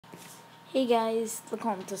Hey guys, the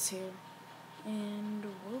Countess here, and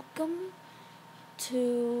welcome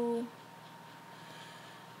to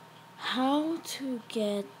how to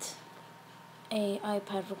get a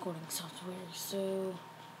iPad recording software. So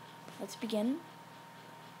let's begin.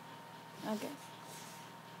 Okay,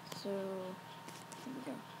 so here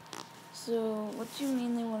we go. So what you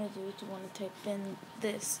mainly want to do is you want to type in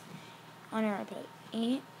this on your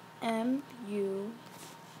iPad, EMU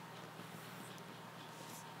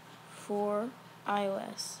for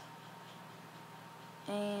iOS.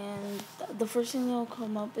 And the first thing that will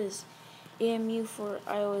come up is EMU for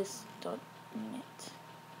iOS.net.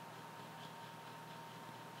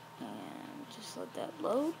 And just let that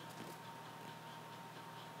load.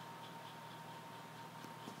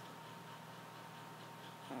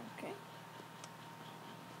 Okay.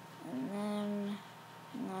 And then,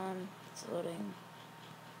 hang on, it's loading.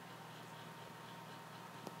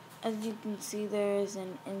 As you can see, there is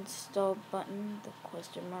an install button, the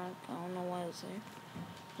question mark, I don't know why it's there.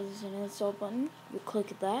 There's an install button, you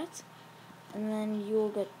click that, and then you will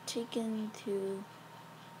get taken to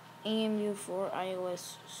EMU for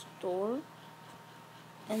iOS store,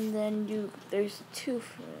 and then there's two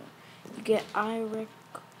for it. You get iRec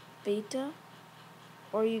Beta,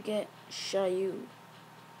 or you get Shayu.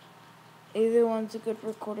 Either one's a good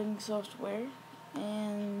recording software,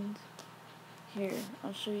 and here,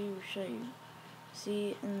 I'll show you Shayu.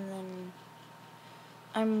 See, and then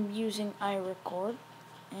I'm using iRecord,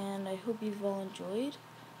 and I hope you've all enjoyed.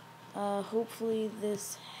 Hopefully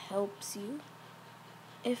this helps you.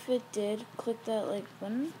 If it did, click that like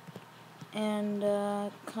button, and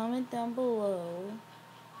comment down below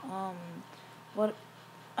what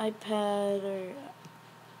iPad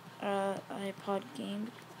or iPod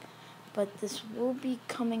game, but this will be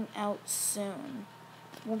coming out soon.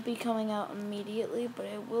 Won't be coming out immediately, but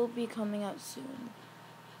it will be coming out soon.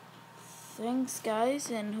 Thanks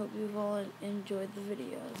guys, and hope you've all enjoyed the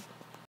video.